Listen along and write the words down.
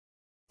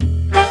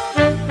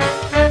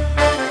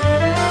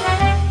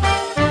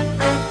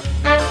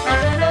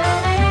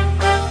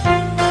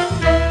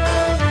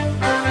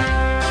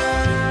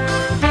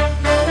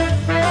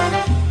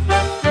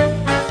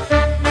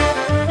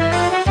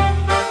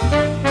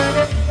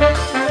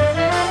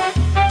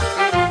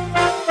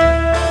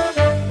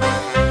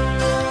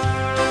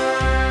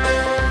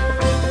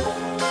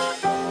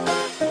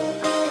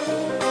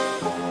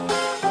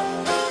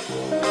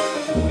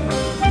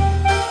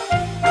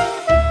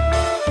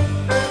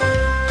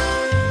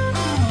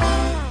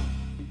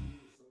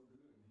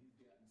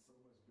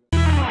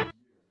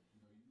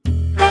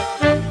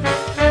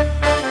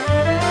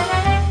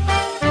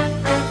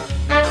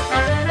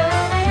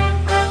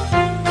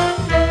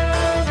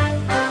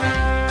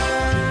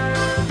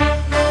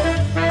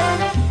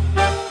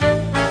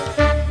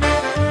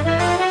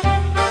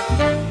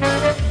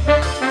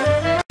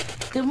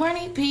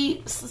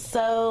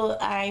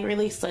I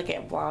really suck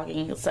at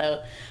vlogging,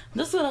 so I'm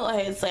just gonna go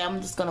ahead and say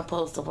I'm just gonna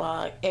post a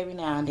vlog every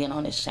now and then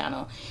on this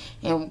channel,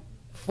 and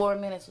 4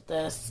 minutes with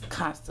us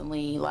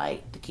constantly,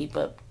 like, to keep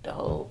up the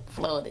whole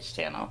flow of this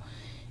channel,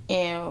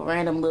 and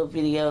random little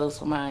videos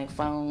from my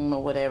phone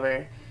or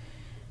whatever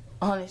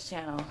on this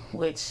channel,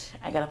 which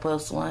I gotta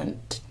post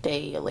one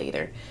today or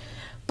later.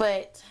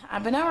 But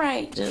I've been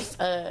alright, just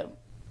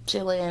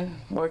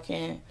chilling,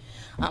 working.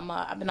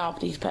 I've been off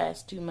these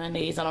past 2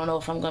 Mondays. I don't know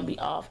if I'm gonna be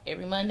off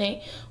every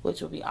Monday,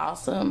 which would be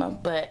awesome,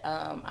 but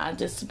I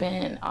just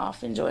been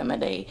off enjoying my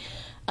day.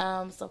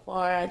 So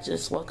far I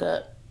just woke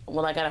up.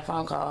 Well, I got a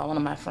phone call. One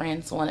of my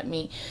friends wanted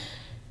me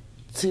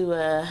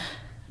to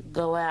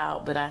go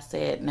out, but I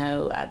said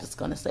no, I'm just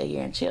gonna stay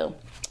here and chill.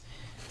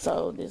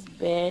 So this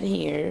bed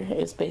here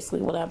is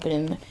basically what I've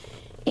been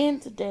in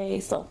today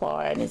so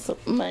far, and it's a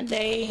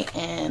Monday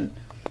and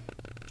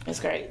it's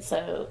great.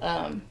 So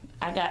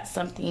I got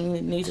something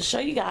new to show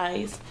you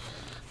guys.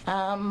 Put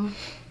on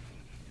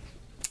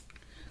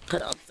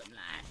some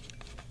light.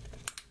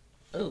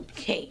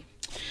 Okay,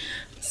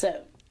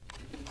 so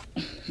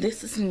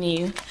this is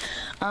new.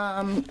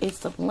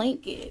 It's a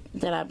blanket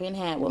that I've been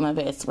had with my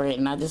bedspread,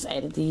 and I just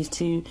added these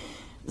two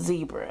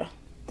zebra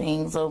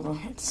things over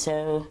it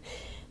so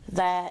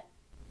that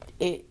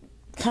it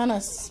kind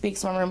of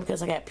speaks my room,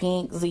 because I got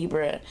pink,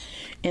 zebra,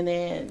 and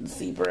then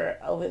zebra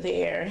over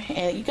there.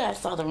 And you guys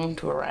saw the room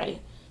tour, right?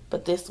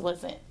 But this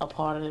wasn't a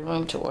part of the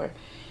room tour.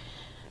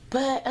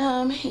 But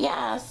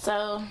yeah,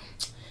 so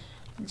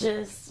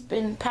just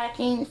been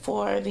packing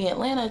for the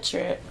Atlanta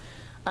trip.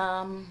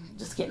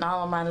 Just getting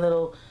all of my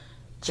little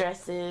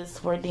dresses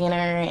for dinner,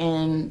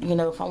 and you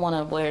know, if I want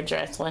to wear a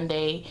dress one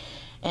day.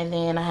 And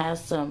then I have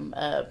some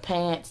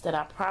pants that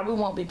I probably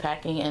won't be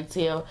packing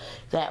until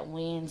that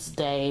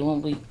Wednesday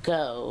when we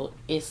go.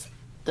 It's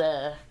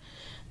that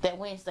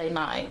Wednesday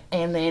night,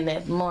 and then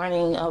that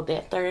morning of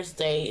that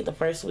Thursday, the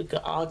first week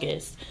of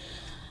August,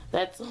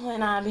 that's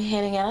when I'll be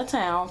heading out of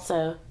town.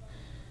 So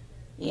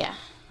yeah,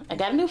 I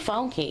got a new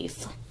phone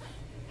case,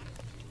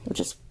 which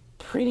is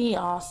pretty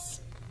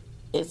awesome.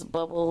 It's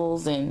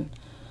bubbles and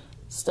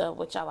stuff,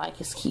 which I like.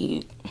 It's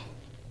cute.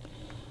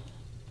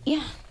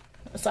 Yeah.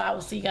 So I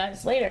will see you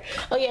guys later.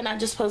 Oh yeah, and I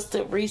just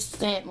posted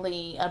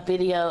recently a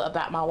video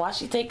about my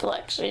washi tape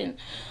collection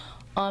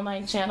on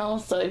my channel.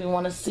 So if you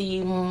want to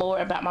see more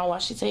about my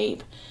washi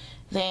tape,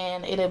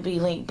 then it'll be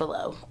linked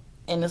below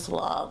in this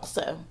vlog.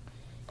 So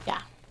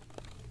yeah.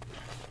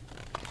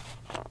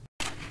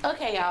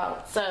 Okay,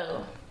 y'all.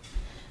 So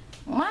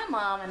my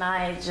mom and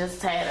I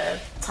just had a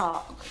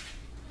talk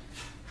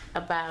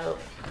about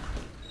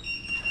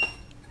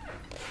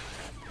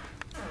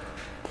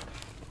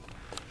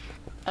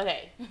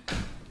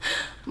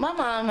my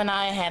mom and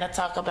I had a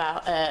talk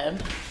about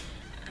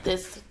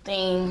this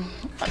thing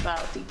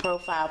about the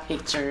profile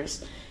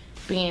pictures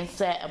being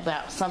set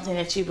about something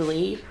that you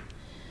believe.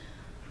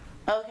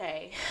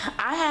 Okay,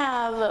 I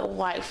have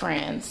white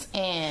friends,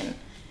 and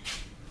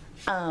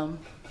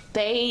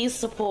they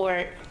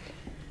support,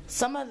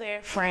 some of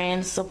their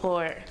friends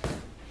support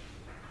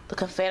the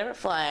Confederate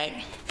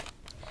flag,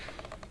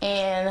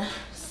 and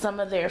some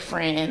of their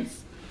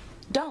friends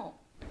don't.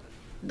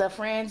 The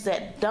friends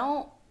that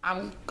don't,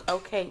 I'm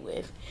okay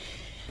with.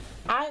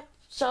 I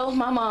showed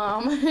my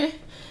mom.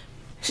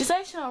 She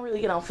said she don't really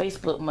get on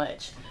Facebook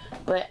much,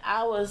 but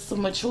I was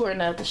mature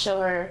enough to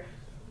show her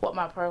what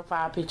my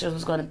profile picture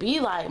was going to be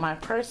like, my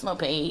personal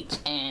page,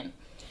 and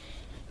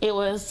it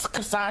was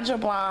Cassandra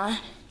Blonde.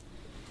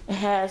 It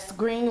has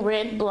green,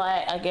 red,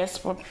 black, I guess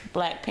for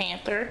Black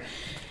Panther,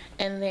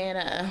 and then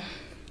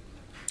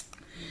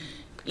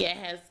yeah, it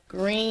has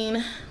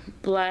green,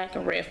 black,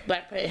 and red.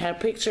 Black Panther. It had a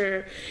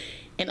picture.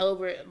 And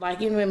over it, like,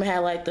 you remember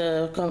how like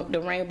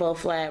the rainbow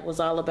flag was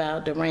all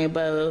about the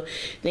rainbow,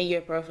 then your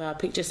profile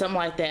picture, something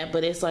like that.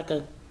 But it's like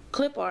a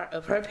clip art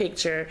of her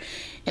picture,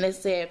 and it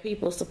said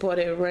people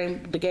supported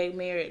the gay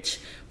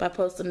marriage by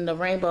posting the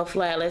rainbow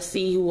flag. Let's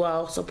see who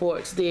all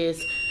supports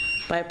this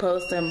by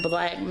posting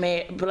Black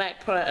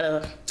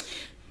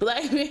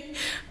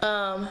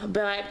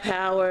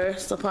Power,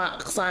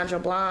 Cassandra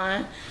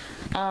Blonde.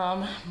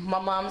 My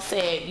mom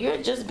said, you're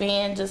just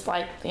being just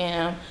like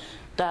them.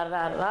 Da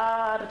da da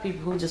da. The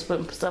people who just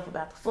put stuff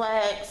about the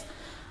flags.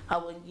 I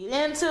wouldn't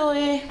get into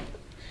it.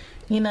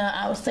 You know,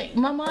 I was saying,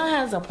 my mom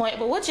has a point,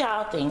 but what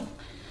y'all think?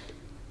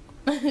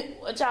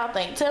 What y'all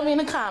think? Tell me in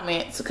the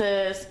comments,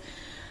 because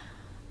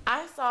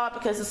I saw it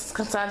because it's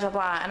Cassandra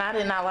Blonde, and I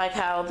did not like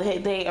how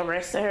they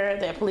arrested her,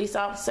 that police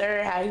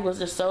officer, how he was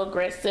just so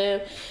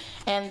aggressive,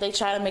 and they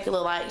tried to make it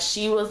look like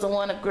she was the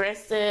one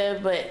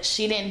aggressive, but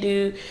she didn't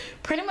do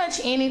pretty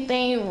much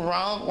anything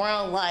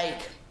wrong,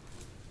 like,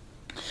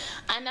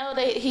 I know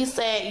that he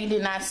said you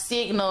did not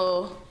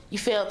signal, you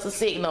failed to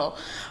signal,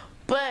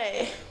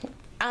 but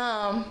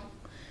I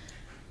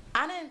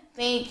didn't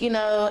think, you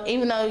know,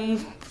 even though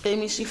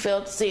she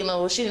failed to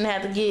signal, she didn't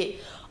have to get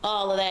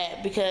all of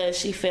that because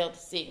she failed to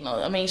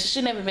signal. I mean, she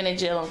should never been in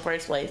jail in the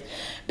first place,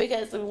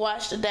 because if we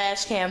watch the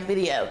dash cam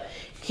video,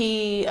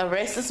 he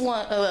arrests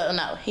one,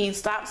 he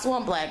stops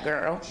one black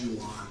girl,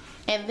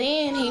 And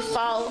then he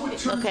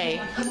followed,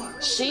 okay,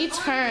 she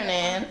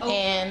turning,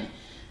 and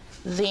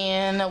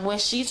then when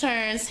she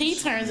turns, he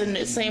turns in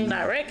the same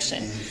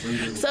direction.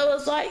 So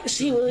it's like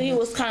he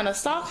was kind of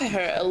stalking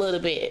her a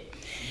little bit.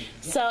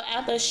 So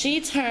after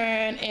she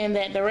turned in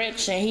that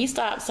direction, he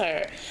stops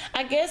her.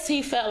 I guess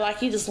he felt like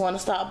he just wanted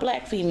to stop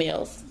black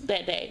females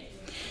that day.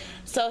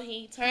 So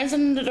he turns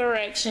in the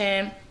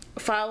direction,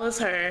 follows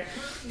her,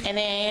 and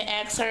then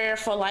asks her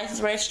for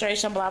license,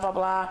 registration, blah, blah,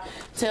 blah.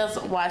 Tells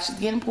her why she's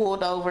getting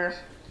pulled over.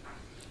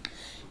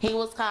 He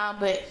was calm,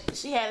 but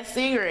she had a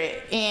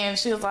cigarette, and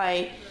he was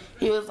like,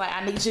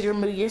 I need you to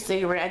remove your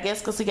cigarette. I guess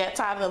because he got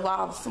tired of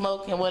all the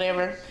smoke and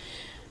whatever.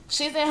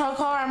 She's in her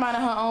car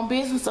minding her own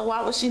business, so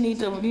why would she need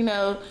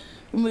to,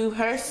 remove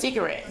her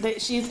cigarette?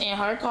 That she's in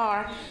her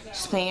car,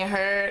 she's paying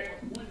her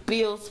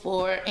bills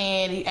for it,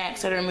 and he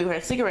asked her to remove her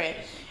cigarette.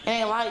 It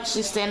ain't like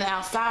she's standing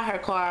outside her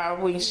car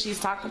when she's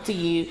talking to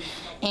you,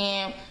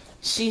 and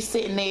she's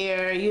sitting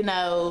there,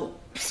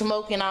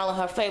 smoking all in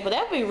her face. But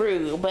that'd be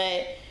rude.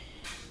 But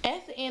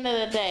at the end of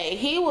the day,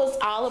 he was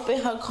all up in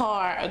her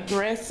car,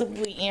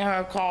 aggressively in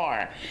her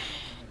car.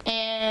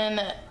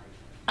 And,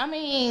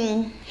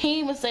 he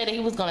even said that he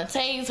was going to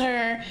tase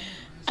her.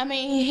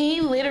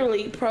 He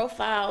literally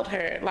profiled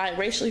her, like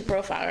racially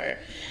profiled her.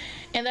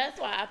 And that's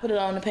why I put it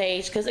on the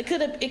page, because it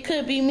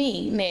could be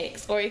me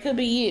next, or it could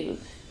be you.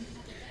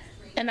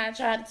 And I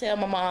tried to tell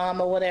my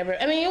mom or whatever.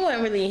 It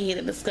wasn't really a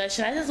heated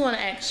discussion. I just want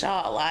to ask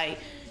y'all,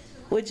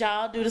 would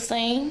y'all do the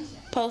same?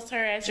 Post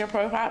her as your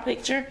profile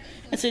picture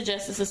until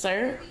justice is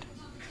served?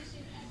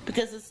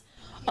 Because it's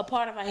a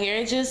part of our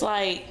heritage,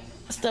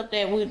 stuff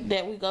that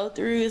we go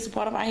through is a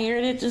part of our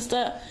heritage and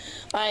stuff.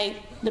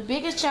 The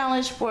biggest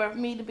challenge for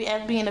me to be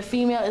as being a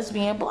female is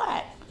being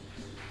black.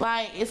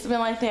 It's been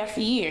like that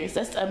for years.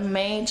 That's a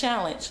main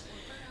challenge.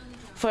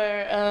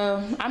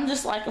 I'm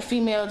just like a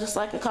female, just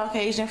like a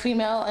Caucasian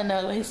female and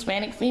a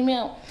Hispanic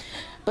female.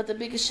 But the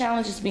biggest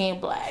challenge is being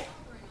black.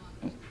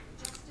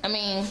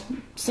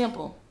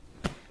 Simple.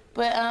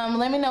 But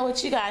let me know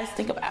what you guys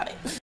think about it.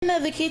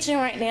 In the kitchen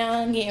right now,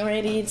 I'm getting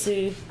ready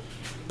to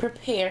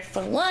prepare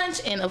for lunch.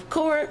 And of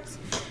course,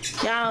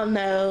 y'all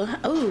know,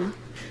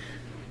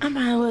 I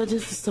might as well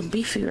just do some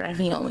beefy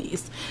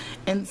raviolis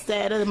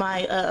instead of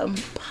my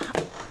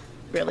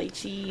really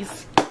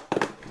cheese.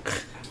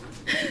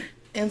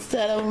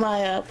 Instead of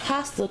my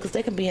pasta, because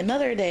they can be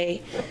another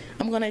day.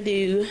 I'm gonna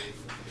do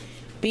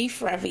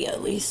beef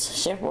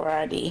raviolis, Chef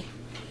Boyardee.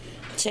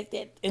 Check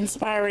that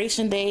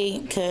inspiration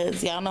date,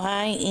 because y'all know how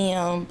I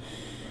am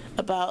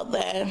about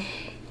that.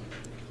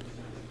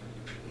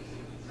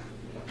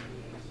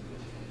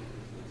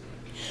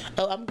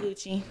 Oh, I'm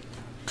Gucci.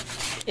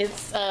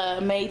 It's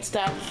May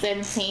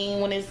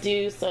 2017 when it's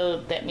due,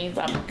 so that means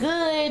I'm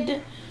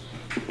good.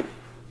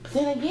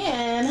 Then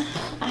again,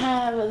 I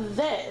have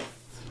this.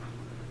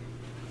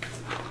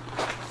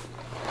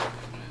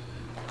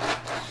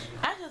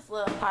 I just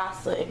love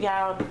pasta. If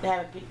y'all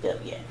haven't picked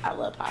up yet, I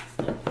love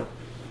pasta.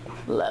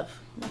 Love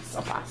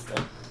some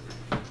pasta.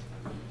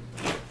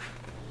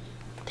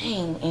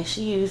 Dang, and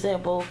she used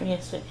that bowl from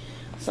yesterday.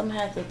 So I'm gonna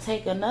have to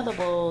take another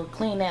bowl,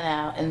 clean that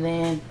out, and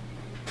then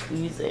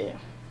use it.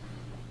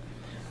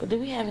 But do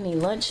we have any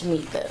lunch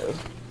meat though?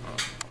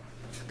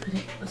 Put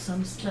it with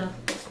some stuff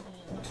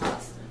in the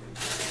pasta.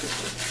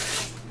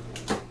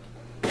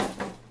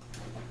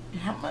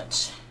 And how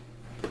much?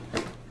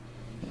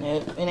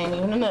 Nope, it ain't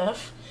even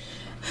enough.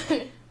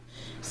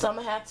 So I'm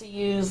gonna have to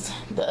use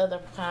the other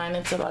kind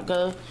until I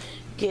go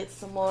get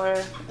some more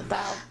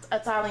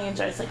Italian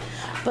dressing.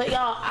 But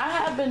y'all, I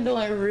have been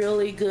doing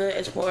really good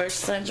as far as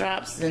sun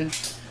drops and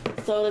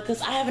soda,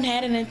 because I haven't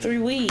had it in 3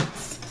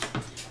 weeks.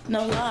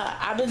 No lie.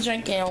 I've been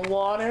drinking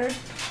water,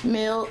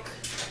 milk,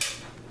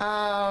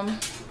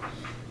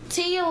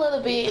 tea a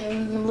little bit,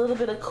 and a little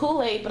bit of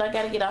Kool-Aid, but I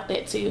gotta get off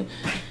that too.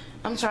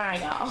 I'm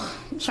trying, y'all.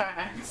 I'm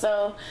trying.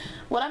 So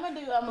what I'm gonna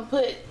do, I'm gonna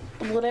put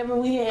whatever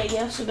we had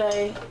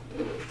yesterday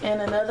in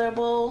another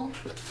bowl,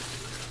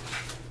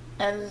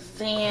 and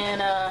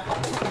then I'm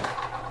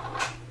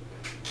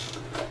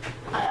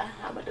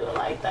gonna do it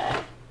like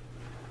that.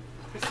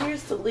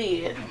 Here's the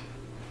lid.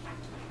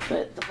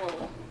 Put the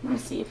bowl. Let me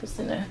see if it's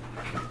in there.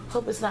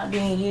 Hope it's not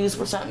being used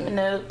for something.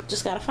 Nope.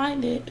 Just gotta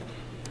find it.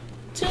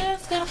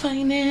 Just gotta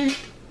find it.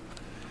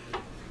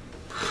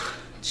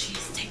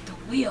 Jeez, take the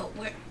wheel.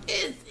 Where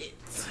is it?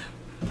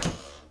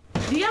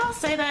 Do y'all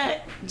say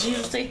that?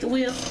 Jesus, take the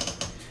wheel.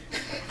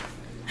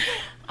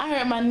 I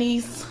heard my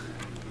niece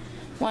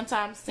one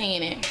time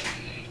saying it.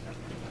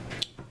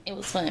 It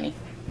was funny.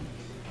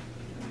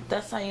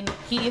 That's how you know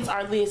kids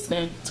are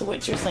listening to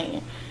what you're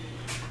saying.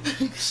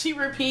 She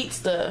repeats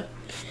stuff.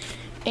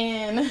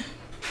 And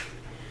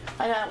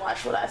I gotta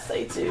watch what I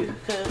say too,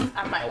 because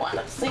I might wind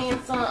up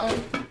saying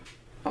something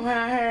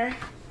around her.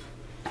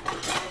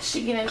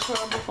 She get in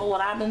trouble for what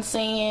I've been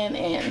saying,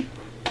 and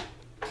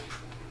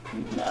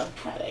you know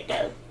how that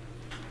go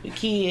with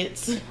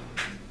kids.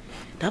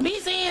 Don't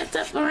be saying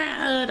stuff around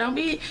her. Don't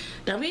be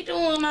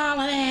doing all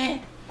of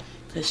that,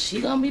 because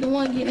she gonna be the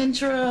one getting in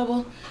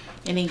trouble,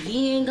 and then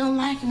you ain't gonna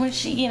like it when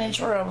she get in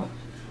trouble.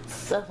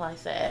 Stuff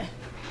like that.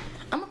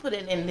 I'm gonna put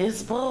it in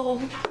this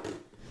bowl.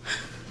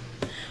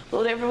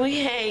 Whatever we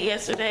had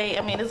yesterday,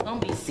 I mean, it's gonna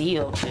be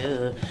sealed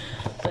too,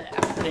 but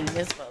I'm gonna put it in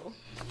this bowl.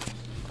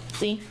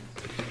 See?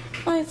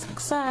 Nice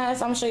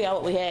size. I'm gonna show y'all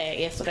what we had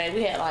yesterday.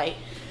 We had like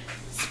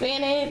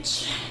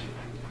spinach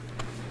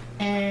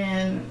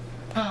and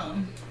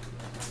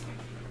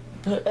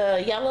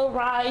yellow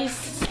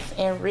rice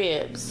and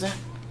ribs,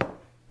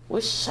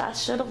 which I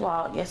should have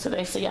vlogged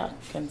yesterday so y'all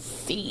can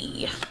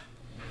see,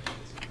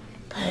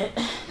 but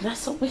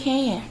that's what we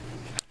had.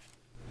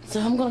 So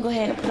I'm gonna go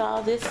ahead and put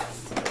all this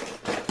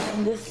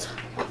in this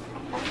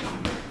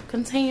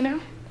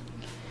container,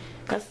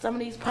 because some of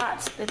these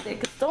pots that they're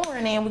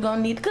storing in, we're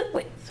gonna need to cook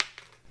with.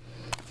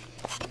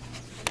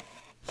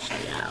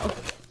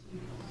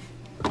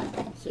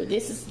 So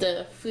this is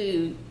the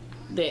food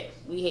that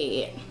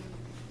we had,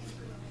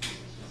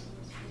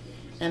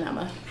 and I'm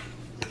gonna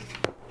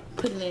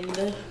put it in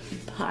the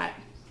pot.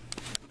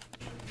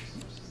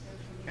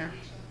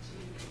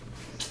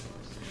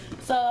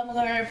 So I'm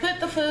gonna put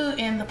the food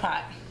in the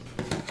pot,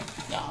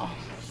 y'all.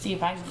 See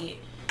if I can get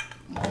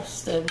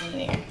most of it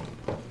in there.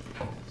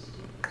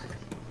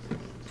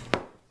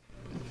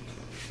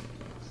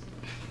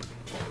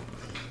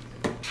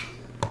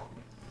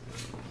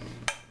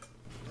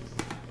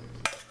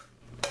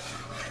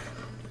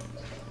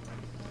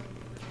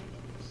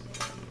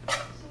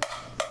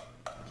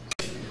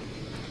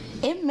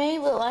 It may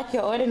look like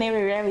your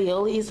ordinary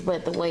raviolis,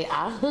 but the way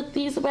I hook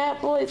these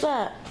bad boys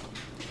up,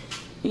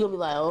 you'll be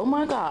like, oh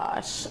my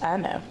gosh, I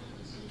know.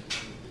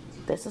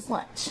 This is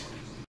lunch.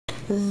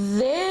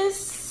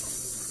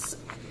 This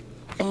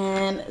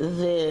and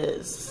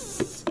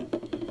this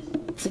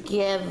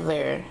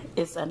together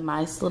is a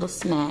nice little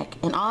snack.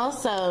 And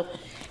also,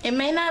 it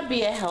may not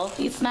be a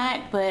healthy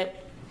snack, but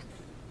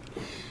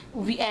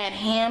we add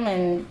ham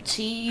and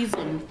cheese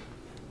and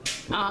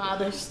all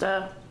other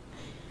stuff.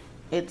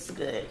 It's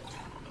good.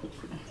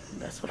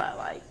 That's what I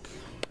like.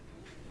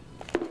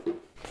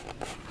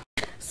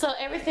 So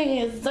everything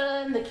is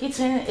done. The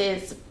kitchen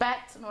is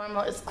back to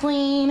normal. It's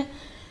clean.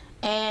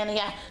 And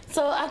yeah,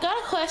 so I got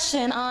a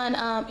question on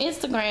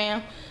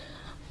Instagram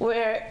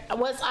where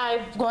was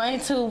I going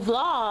to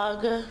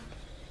vlog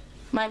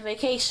my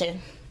vacation.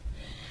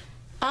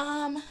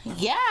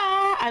 Yeah,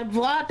 I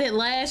vlogged it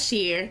last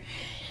year,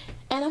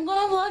 and I'm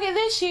gonna vlog it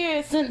this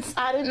year since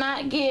I did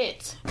not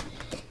get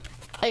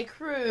a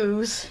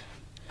cruise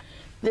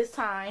this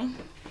time.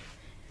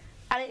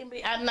 I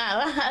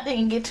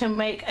didn't get to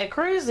make a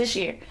cruise this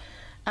year.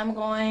 I'm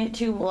going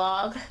to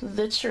vlog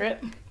the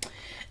trip.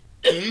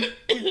 I'm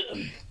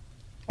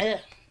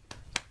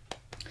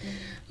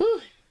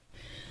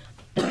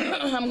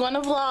going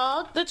to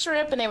vlog the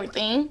trip and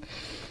everything.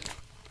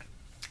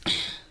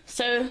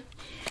 So,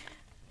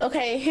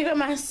 okay, here are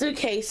my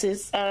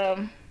suitcases,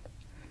 y'all.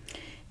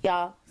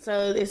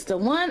 So it's the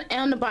one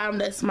on the bottom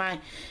that's my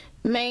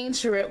main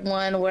trip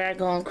one where I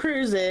go on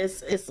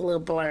cruises. It's a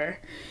little blur.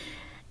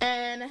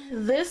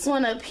 And this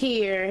one up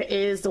here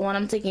is the one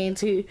I'm taking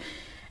to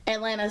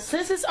Atlanta,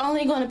 since it's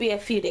only going to be a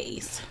few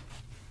days.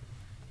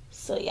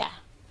 So yeah.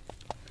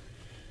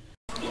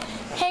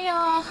 Hey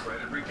y'all.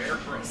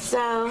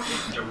 So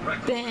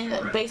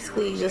been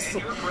basically just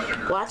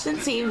watching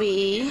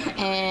TV,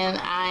 and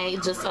I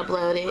just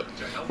uploaded,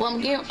 well,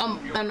 I'm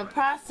in the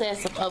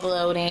process of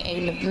uploading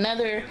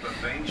another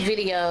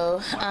video.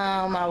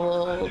 I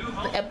will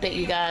update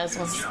you guys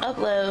once it's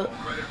uploaded.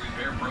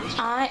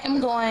 I am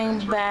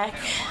going back,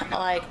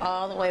 like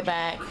all the way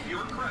back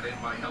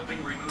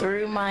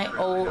through my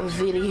old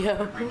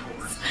videos,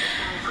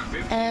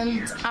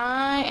 and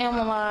I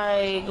am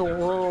like,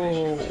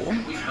 whoa,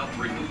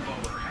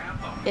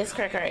 it's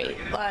crazy.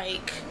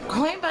 Like,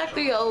 going back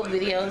through your old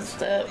videos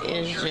stuff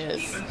is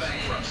just,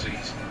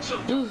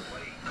 oof.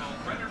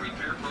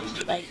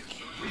 Like,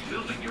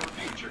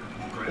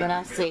 when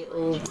I say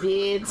old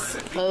vids,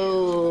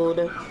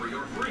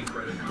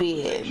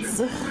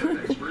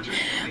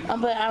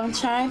 but I'm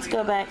trying to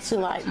go back to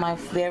like my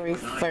very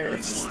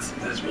first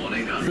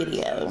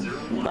video.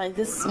 Like,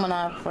 this is when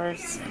I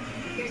first,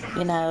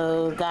 you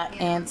know, got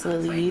into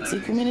the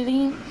YouTube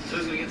community.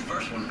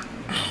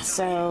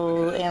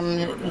 So, and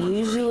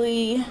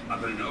usually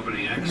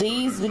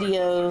these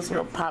videos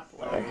were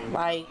popular,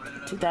 like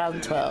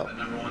 2012.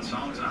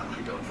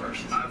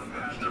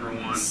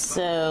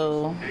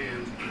 So,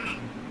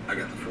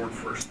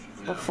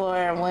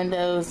 before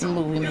Windows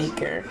Movie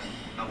Maker,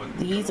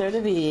 these are the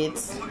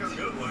vids.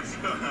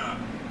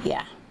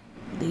 Yeah,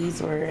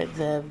 these were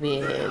the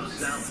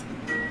vids.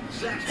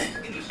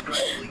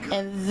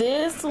 And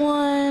this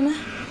one,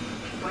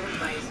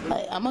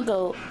 like, I'm gonna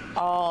go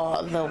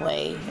all the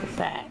way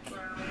back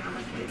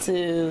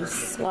to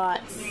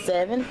slot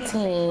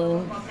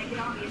 17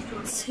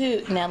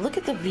 to, now look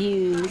at the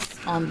views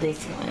on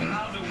this one.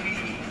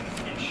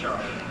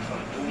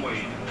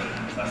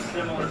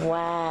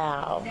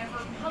 Wow.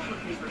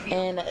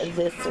 And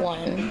this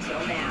one.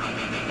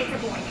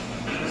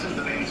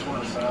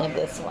 And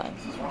this one.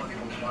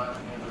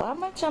 Why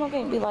my channel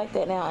can't be like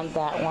that now on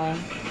that one?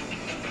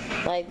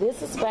 Like,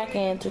 this is back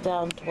in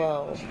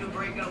 2012.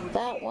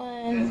 That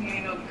one,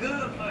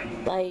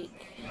 like,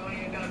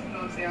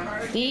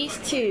 these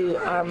two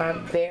are my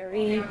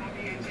very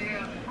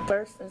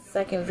first and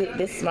second video.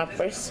 This is my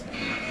first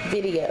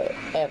video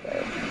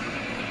ever.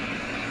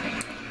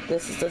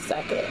 This is the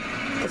second.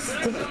 This is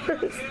the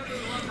first.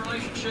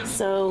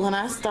 So when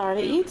I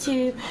started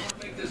YouTube,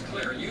 Make this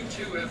clear. You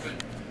two have been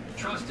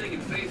trusting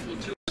and faithful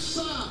to.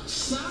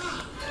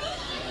 Stop.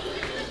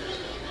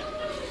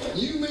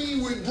 You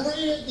mean with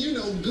bread? You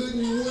know good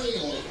and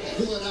well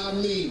what I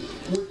mean.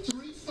 With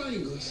 3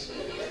 fingers,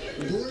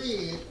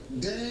 bread,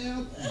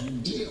 dab,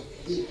 dip.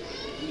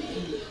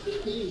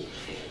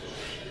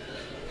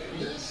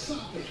 That's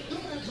something.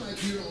 Don't act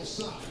like you don't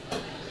stop.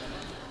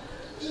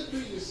 Just be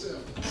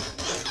yourself.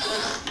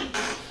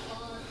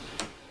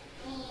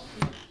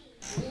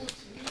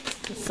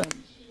 some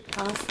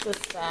pasta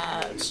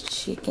size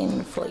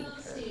chicken flavor.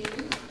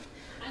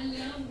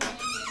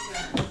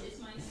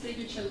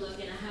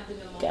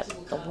 Got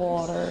the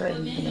water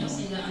and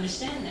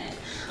understand that.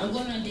 I'm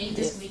going on a date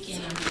this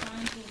weekend. I'm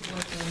trying to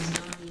avoid those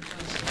non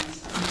questions.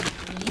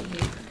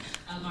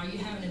 Are you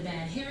having a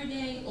bad hair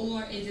day,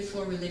 or is it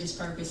for religious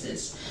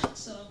purposes?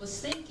 So I was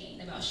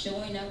thinking about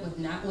showing up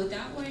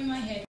without wearing my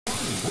hair. We're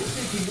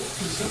taking your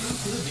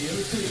concerns to the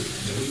DOT.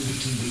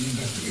 WBTV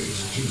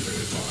investigates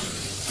Q35.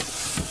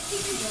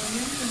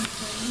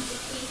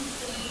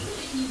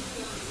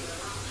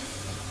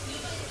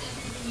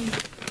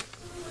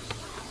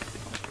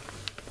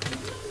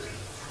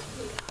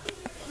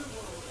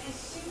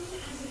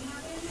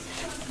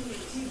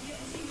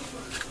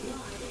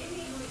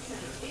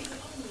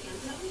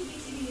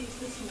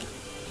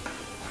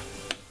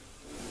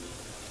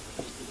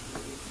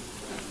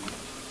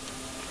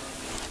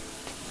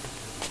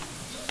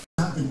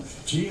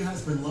 Gia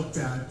has been looked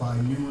at by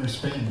numerous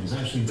families,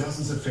 actually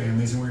dozens of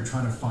families, and we're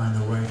trying to find the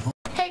right home.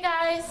 Hey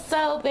guys,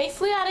 so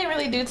basically I didn't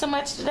really do too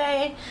much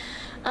today.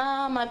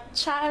 I'm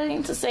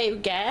trying to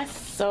save gas,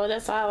 so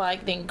that's why I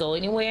didn't go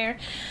anywhere.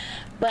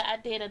 But I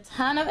did a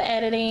ton of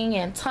editing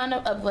and ton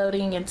of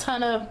uploading and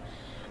ton of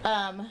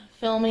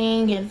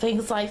filming and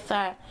things like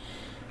that.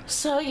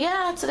 So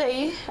yeah,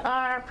 today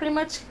are pretty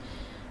much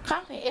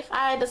content. If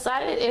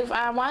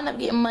I wind up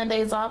getting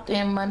Mondays off,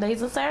 then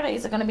Mondays and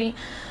Saturdays are gonna be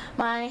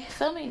my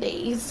filming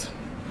days.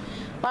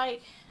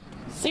 Like,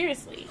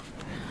 seriously.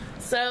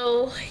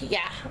 So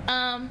yeah,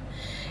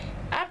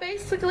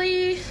 that's what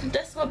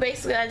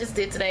I just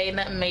did today,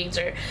 nothing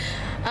major.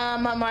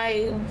 On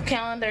my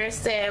calendar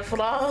said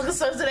vlog,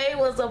 so today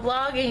was a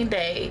vlogging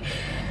day.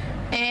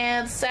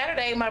 And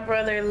Saturday my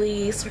brother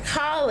leaves for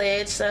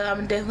college, so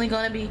I'm definitely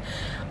going to be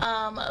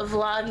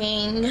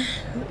vlogging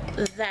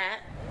that.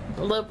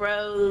 Little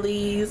bro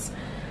leaves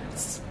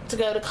to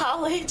go to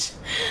college.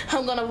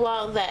 I'm gonna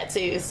vlog that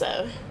too,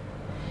 so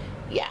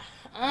yeah.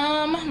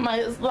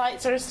 My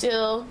lights are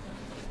still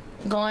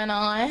going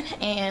on,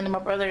 and my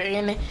brother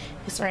and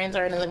his friends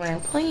are in the living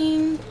room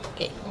playing.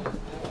 Okay.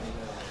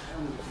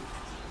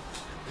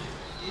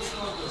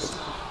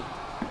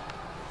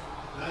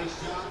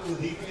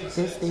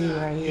 This dude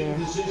right here.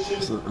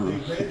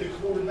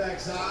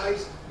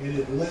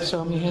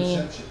 Show me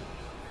hand.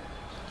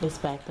 It's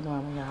back to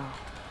normal, y'all.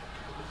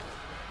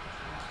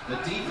 The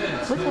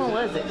defense. Which one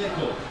was it?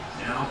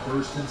 Now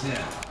 1st and 10.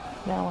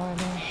 That one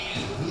there.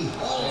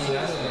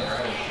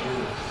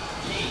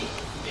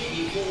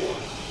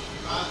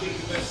 I think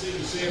the best thing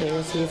to say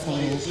There's his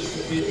hand. is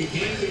just if you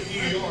gain a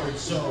few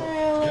yards, so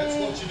that's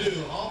what you do.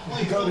 I'll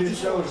play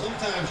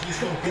sometimes you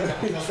just don't pick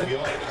up a couple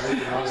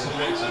yards.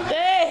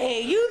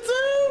 Hey, you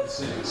too?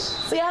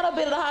 See, I done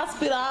been in the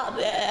hospital out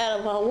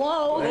of one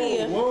whole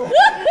year.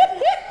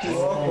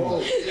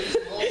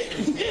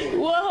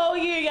 One whole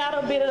year y'all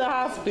done been in the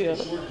hospital.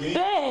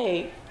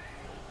 Dang.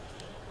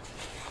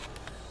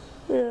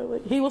 Really?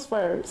 He was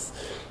first.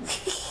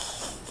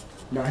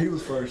 No, he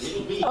was first.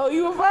 Oh,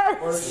 you were first?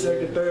 First,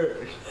 second,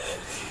 third.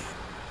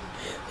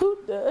 Who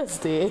does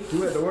that?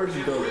 Who had the worst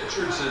though?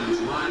 Richardson's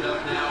lined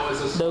up now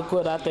as a No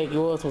good, I think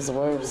yours was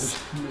worse.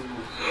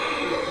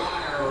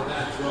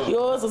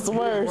 Yours was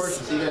worse.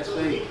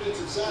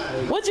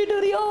 What'd you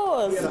do to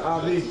yours? He had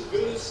an IV.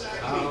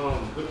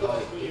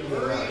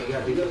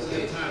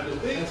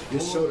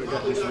 His shoulder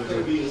got this one.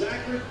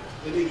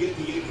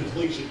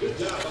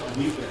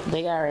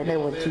 They already know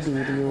what you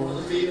did to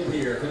yours.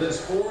 Here for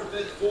this 4th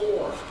and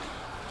 4.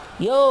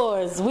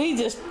 Yours, we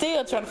just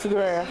still trying to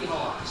figure out.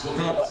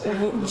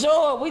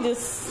 Joy, we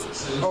just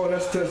Oh,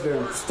 that's a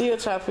touchdown. still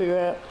trying to figure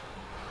out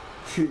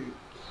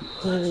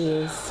what it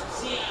is.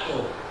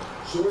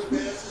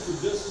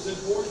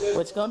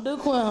 What you gonna do,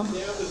 Quim?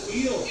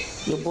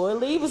 Your boy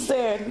Lee was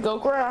there. Go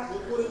cry.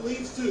 Look what it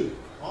leads to.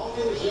 All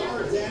those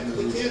yards after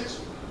the catch.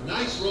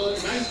 Nice run,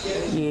 nice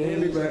catch. Yeah.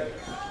 He'll be back.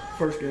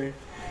 First game.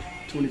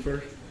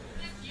 21st.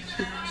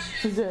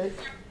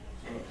 Exactly.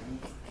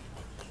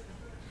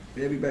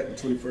 He'll be back the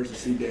 21st to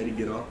see Daddy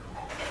get off.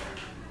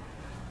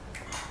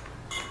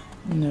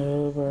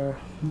 No, bro.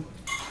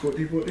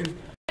 14.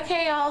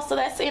 Okay, y'all. So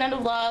that's the end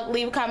of the vlog.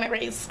 Leave a comment,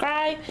 rate,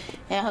 subscribe,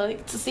 and I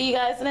hope to see you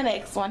guys in the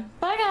next one.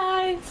 Bye,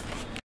 guys.